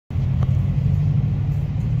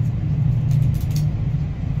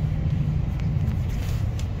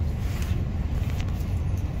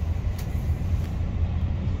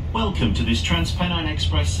Welcome to this TransPennine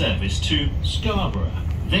Express service to Scarborough.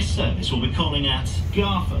 This service will be calling at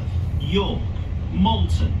Garforth, York,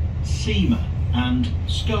 Malton, Seamer and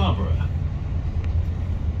Scarborough.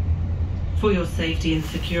 For your safety and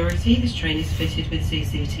security, this train is fitted with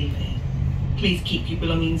CCTV. Please keep your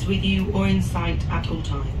belongings with you or in sight at all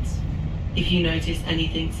times. If you notice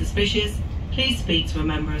anything suspicious, please speak to a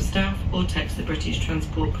member of staff or text the British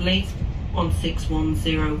Transport Police on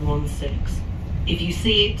 61016. If you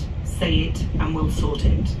see it, say it and we'll sort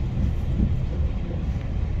it.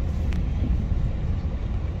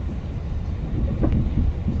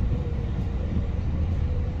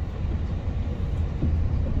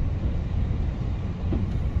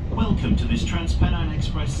 Welcome to this TransPennine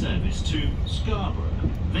Express service to Scarborough.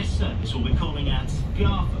 This service will be calling at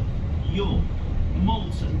Garforth, York,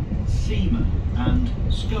 Malton, Seamer and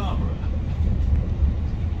Scarborough.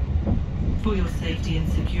 For your safety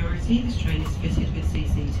and security, this train is fitted with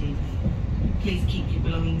CCTV. Please keep your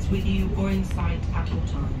belongings with you or in sight at all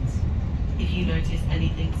times. If you notice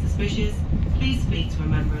anything suspicious, please speak to a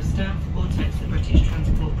member of staff or text the British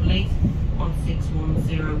Transport Police on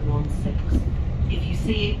 61016. If you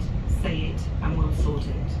see it, say it and we'll sort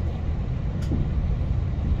it.